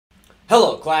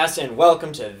Hello class and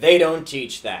welcome to They Don't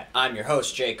Teach That. I'm your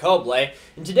host Jay Cobley,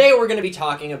 and today we're going to be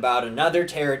talking about another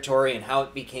territory and how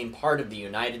it became part of the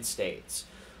United States.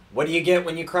 What do you get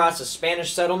when you cross a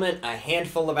Spanish settlement, a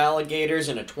handful of alligators,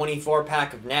 and a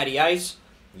 24-pack of natty ice?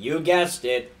 You guessed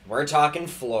it, we're talking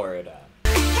Florida.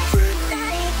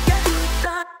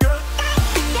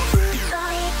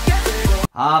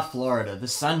 Florida, the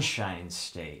Sunshine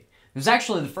State. It was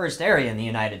actually the first area in the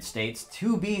United States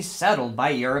to be settled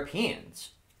by Europeans.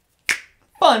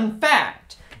 Fun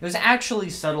fact! It was actually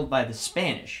settled by the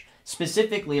Spanish,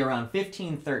 specifically around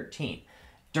 1513.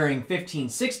 During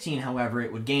 1516, however,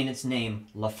 it would gain its name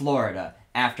La Florida,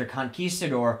 after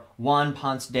conquistador Juan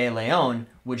Ponce de Leon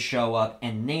would show up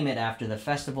and name it after the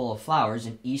Festival of Flowers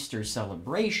and Easter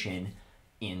celebration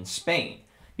in Spain.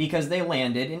 Because they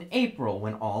landed in April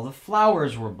when all the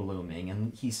flowers were blooming,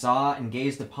 and he saw and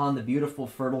gazed upon the beautiful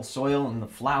fertile soil and the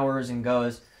flowers and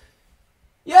goes,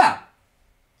 "Yeah,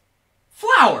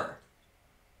 flower!"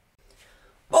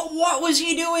 But what was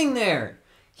he doing there?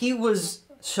 He was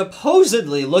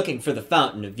supposedly looking for the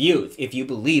Fountain of Youth, if you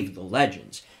believe the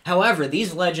legends. However,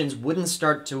 these legends wouldn't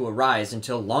start to arise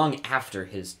until long after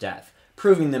his death,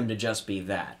 proving them to just be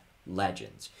that,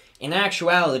 legends. In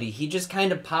actuality, he just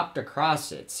kind of popped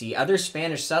across it. See, other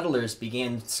Spanish settlers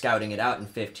began scouting it out in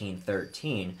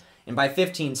 1513, and by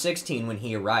 1516, when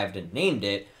he arrived and named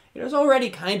it, it was already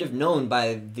kind of known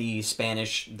by the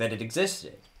Spanish that it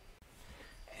existed.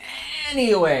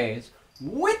 Anyways,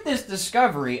 with this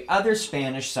discovery, other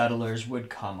Spanish settlers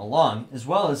would come along, as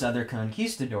well as other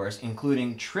conquistadors,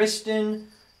 including Tristan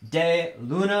de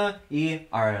Luna y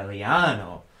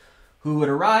Aureliano, who would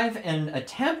arrive and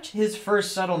attempt his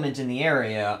first settlement in the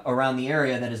area, around the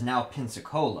area that is now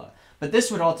Pensacola. But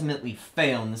this would ultimately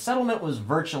fail, and the settlement was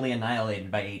virtually annihilated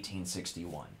by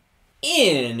 1861.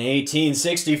 In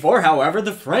 1864, however,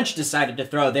 the French decided to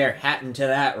throw their hat into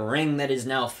that ring that is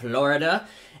now Florida,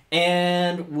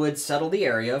 and would settle the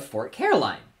area of Fort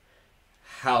Caroline.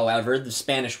 However, the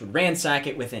Spanish would ransack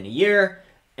it within a year,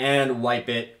 and wipe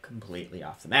it completely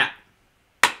off the map.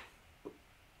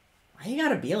 Why you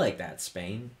gotta be like that,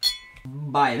 Spain?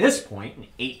 By this point, in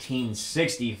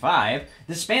 1865,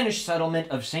 the Spanish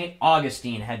settlement of St.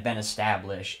 Augustine had been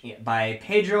established by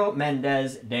Pedro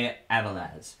Mendez de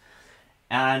Avilés.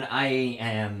 And I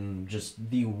am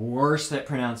just the worst at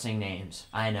pronouncing names.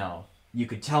 I know. You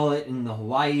could tell it in the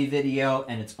Hawaii video,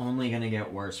 and it's only gonna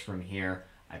get worse from here,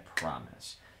 I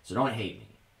promise. So don't hate me.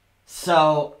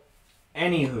 So,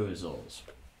 anywhoozles.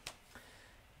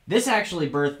 This actually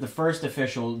birthed the first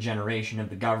official generation of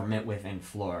the government within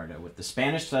Florida, with the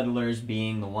Spanish settlers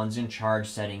being the ones in charge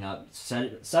setting up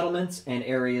settlements and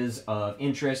areas of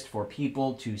interest for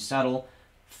people to settle,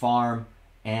 farm,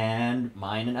 and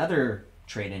mine and other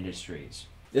trade industries.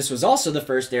 This was also the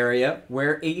first area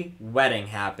where a wedding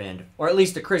happened, or at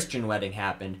least a Christian wedding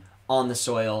happened, on the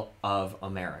soil of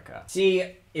America.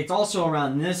 See, it's also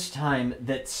around this time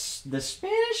that the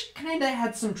Spanish kind of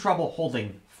had some trouble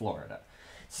holding Florida.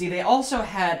 See, they also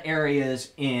had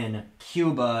areas in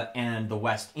Cuba and the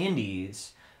West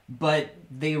Indies, but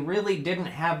they really didn't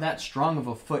have that strong of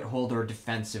a foothold or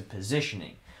defensive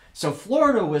positioning. So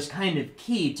Florida was kind of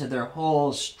key to their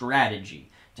whole strategy,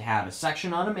 to have a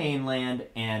section on a mainland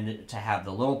and to have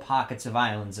the little pockets of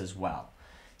islands as well.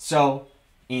 So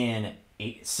in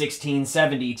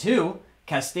 1672,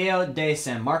 Castillo de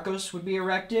San Marcos would be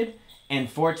erected, and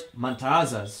Fort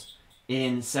Matanzas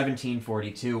in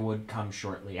 1742 would come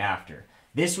shortly after.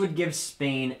 This would give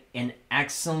Spain an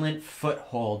excellent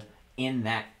foothold in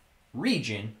that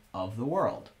region of the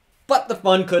world. But the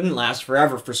fun couldn't last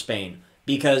forever for Spain,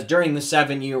 because during the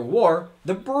 7-Year War,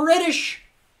 the British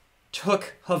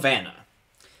took Havana.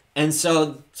 And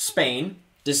so Spain,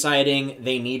 deciding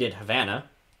they needed Havana,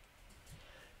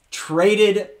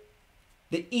 traded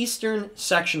the eastern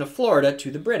section of Florida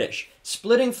to the British,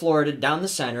 splitting Florida down the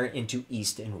center into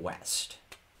east and west.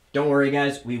 Don't worry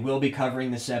guys, we will be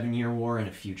covering the 7-Year War in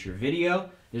a future video.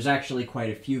 There's actually quite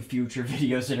a few future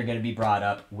videos that are going to be brought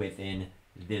up within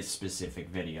this specific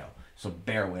video. So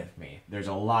bear with me. There's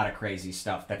a lot of crazy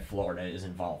stuff that Florida is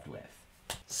involved with.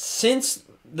 Since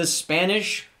the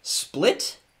Spanish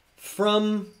split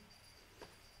from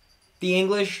the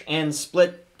English and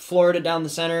split Florida down the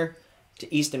center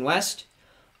to east and west,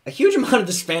 a huge amount of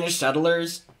the Spanish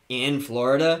settlers in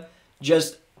Florida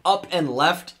just up and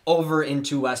left over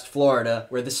into West Florida,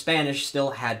 where the Spanish still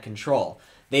had control.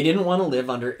 They didn't want to live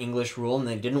under English rule, and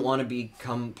they didn't want to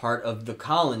become part of the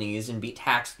colonies and be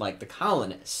taxed like the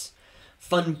colonists.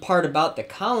 Fun part about the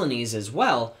colonies as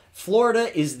well,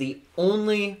 Florida is the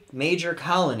only major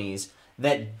colonies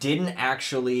that didn't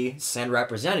actually send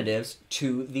representatives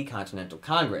to the Continental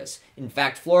Congress. In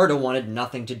fact, Florida wanted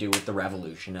nothing to do with the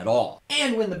Revolution at all.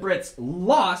 And when the Brits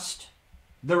lost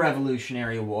the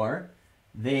Revolutionary War,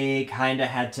 they kind of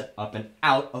had to up and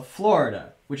out of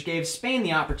Florida, which gave Spain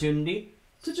the opportunity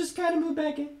to just kind of move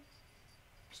back in.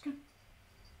 Just kind of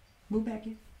move back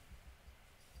in.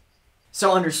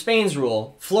 So under Spain's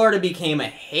rule, Florida became a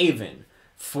haven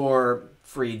for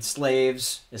freed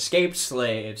slaves, escaped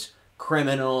slaves,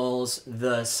 criminals,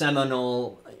 the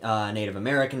Seminole Native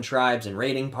American tribes and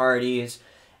raiding parties,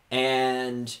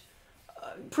 and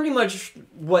pretty much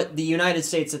what the United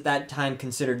States at that time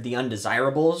considered the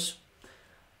undesirables.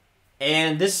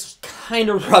 And this kind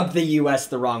of rubbed the U.S.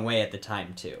 the wrong way at the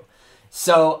time, too.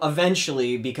 So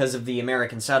eventually, because of the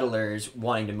American settlers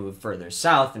wanting to move further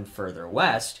south and further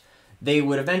west, they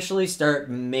would eventually start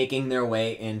making their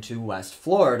way into West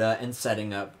Florida and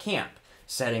setting up camp,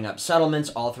 setting up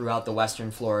settlements all throughout the western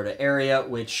Florida area,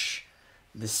 which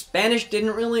the Spanish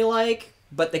didn't really like,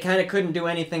 but they kind of couldn't do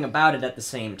anything about it at the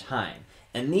same time.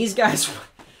 And these guys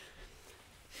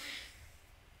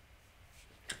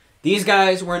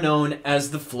were known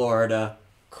as the Florida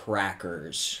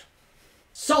Crackers.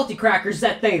 Salty crackers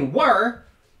that they were,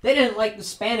 they didn't like the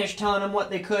Spanish telling them what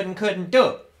they could and couldn't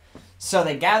do. So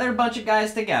they gathered a bunch of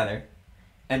guys together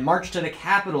and marched to the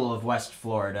capital of West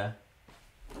Florida,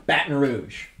 Baton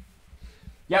Rouge.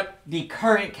 Yep, the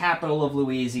current capital of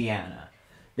Louisiana.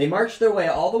 They marched their way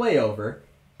all the way over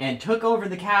and took over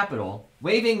the capital,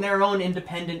 waving their own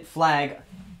independent flag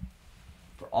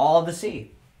for all to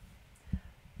see.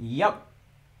 Yep,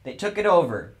 they took it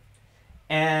over.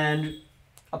 And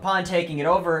upon taking it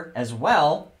over as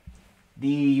well, the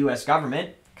U.S.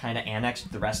 government kind of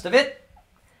annexed the rest of it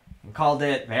and called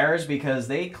it theirs because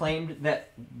they claimed that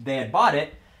they had bought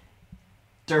it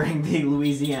during the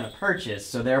Louisiana Purchase,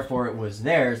 so therefore it was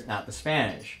theirs, not the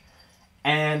Spanish.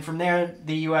 And from there,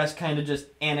 the U.S. kind of just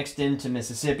annexed into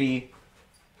Mississippi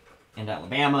and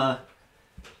Alabama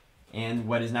and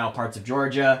what is now parts of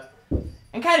Georgia,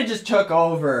 and kind of just took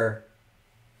over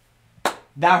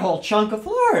that whole chunk of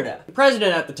Florida. The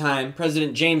president at the time,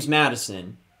 President James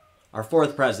Madison, our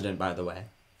fourth president, by the way,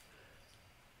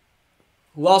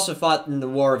 who also fought in the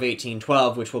War of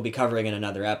 1812, which we'll be covering in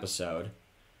another episode,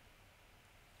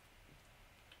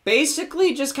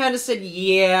 basically just kind of said,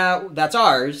 yeah, that's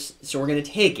ours, so we're going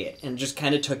to take it, and just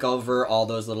kind of took over all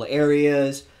those little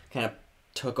areas, kind of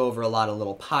took over a lot of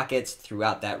little pockets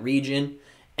throughout that region,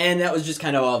 and that was just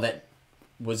kind of all that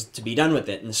was to be done with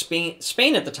it. And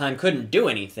Spain at the time couldn't do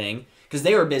anything because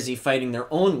they were busy fighting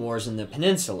their own wars in the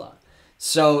peninsula.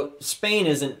 So Spain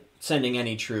isn't sending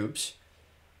any troops,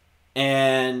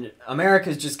 and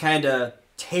America's just kind of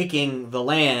taking the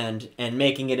land and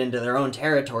making it into their own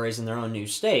territories and their own new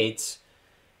states.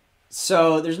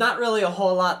 So there's not really a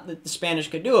whole lot that the Spanish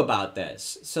could do about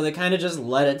this. So they kind of just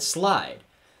let it slide.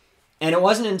 And it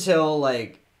wasn't until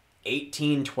like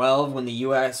 1812 when the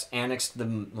U.S. annexed the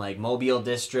Mobile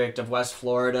district of West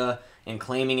Florida and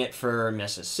claiming it for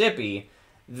Mississippi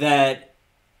that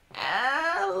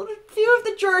a few of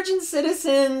the Georgian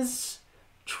citizens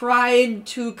tried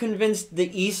to convince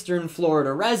the eastern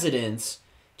Florida residents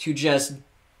to just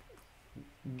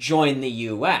join the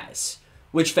U.S.,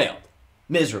 which failed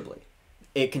miserably.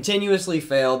 It continuously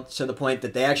failed to the point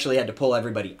that they actually had to pull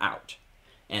everybody out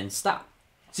and stop.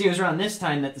 See, it was around this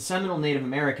time that the Seminole Native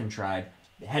American tribe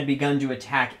had begun to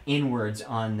attack inwards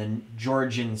on the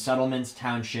Georgian settlements,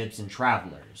 townships, and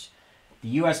travelers. The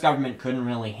U.S. government couldn't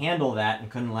really handle that and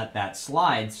couldn't let that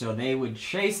slide, so they would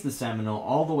chase the Seminole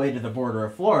all the way to the border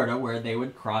of Florida, where they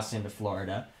would cross into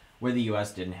Florida, where the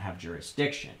U.S. didn't have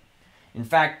jurisdiction. In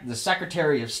fact, the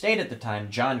Secretary of State at the time,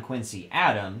 John Quincy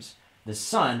Adams, the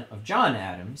son of John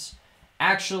Adams,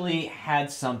 actually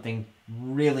had something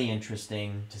really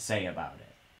interesting to say about it.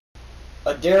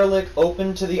 A derelict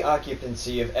open to the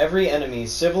occupancy of every enemy,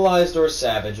 civilized or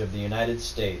savage, of the United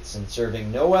States, and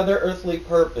serving no other earthly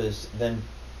purpose than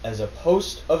as a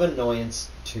post of annoyance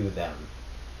to them.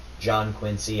 John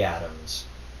Quincy Adams.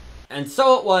 And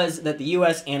so it was that the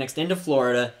U.S. annexed into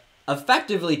Florida,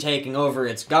 effectively taking over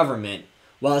its government,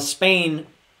 while Spain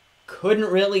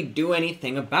couldn't really do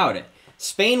anything about it.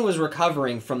 Spain was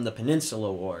recovering from the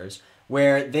Peninsula Wars,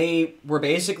 where they were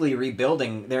basically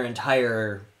rebuilding their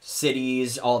entire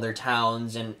cities, all their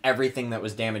towns, and everything that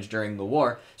was damaged during the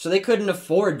war. So they couldn't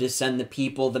afford to send the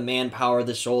people, the manpower,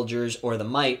 the soldiers, or the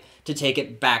might to take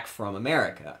it back from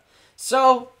America.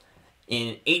 So, in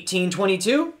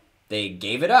 1822, they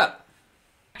gave it up.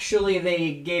 Actually,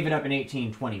 they gave it up in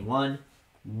 1821.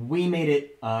 We made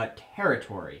it a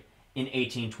territory in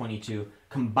 1822,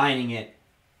 combining it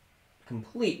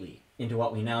completely into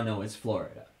what we now know as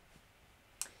Florida.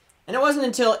 And it wasn't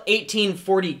until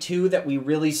 1842 that we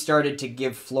really started to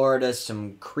give Florida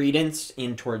some credence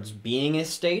in towards being a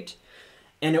state.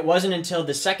 And it wasn't until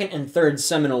the Second and Third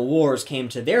Seminole Wars came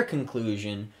to their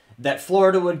conclusion that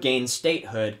Florida would gain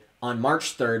statehood on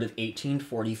March 3rd of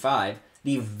 1845,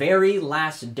 the very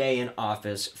last day in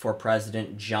office for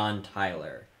President John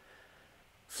Tyler.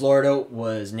 Florida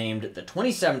was named the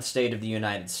 27th state of the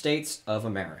United States of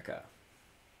America.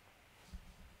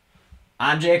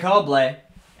 I'm Jake Hobley,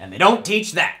 and they don't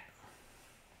teach that.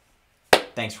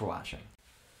 Thanks for watching.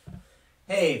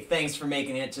 Hey, thanks for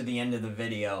making it to the end of the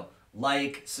video.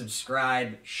 Like,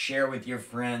 subscribe, share with your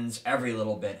friends. Every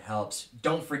little bit helps.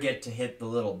 Don't forget to hit the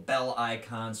little bell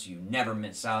icon so you never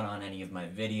miss out on any of my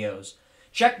videos.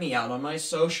 Check me out on my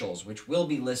socials, which will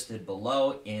be listed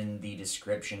below in the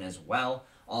description as well.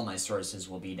 All my sources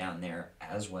will be down there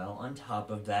as well on top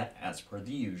of that, as per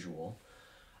the usual.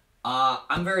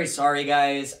 I'm very sorry,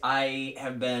 guys. I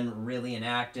have been really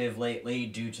inactive lately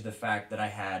due to the fact that I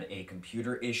had a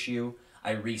computer issue.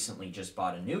 I recently just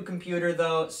bought a new computer,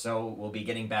 though, so we'll be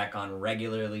getting back on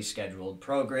regularly scheduled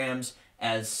programs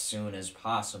as soon as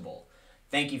possible.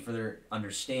 Thank you for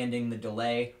understanding the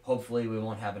delay. Hopefully we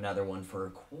won't have another one for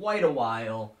quite a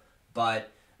while,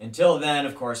 but until then,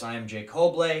 of course, I am Jake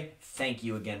Hobley. Thank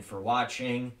you again for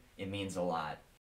watching. It means a lot.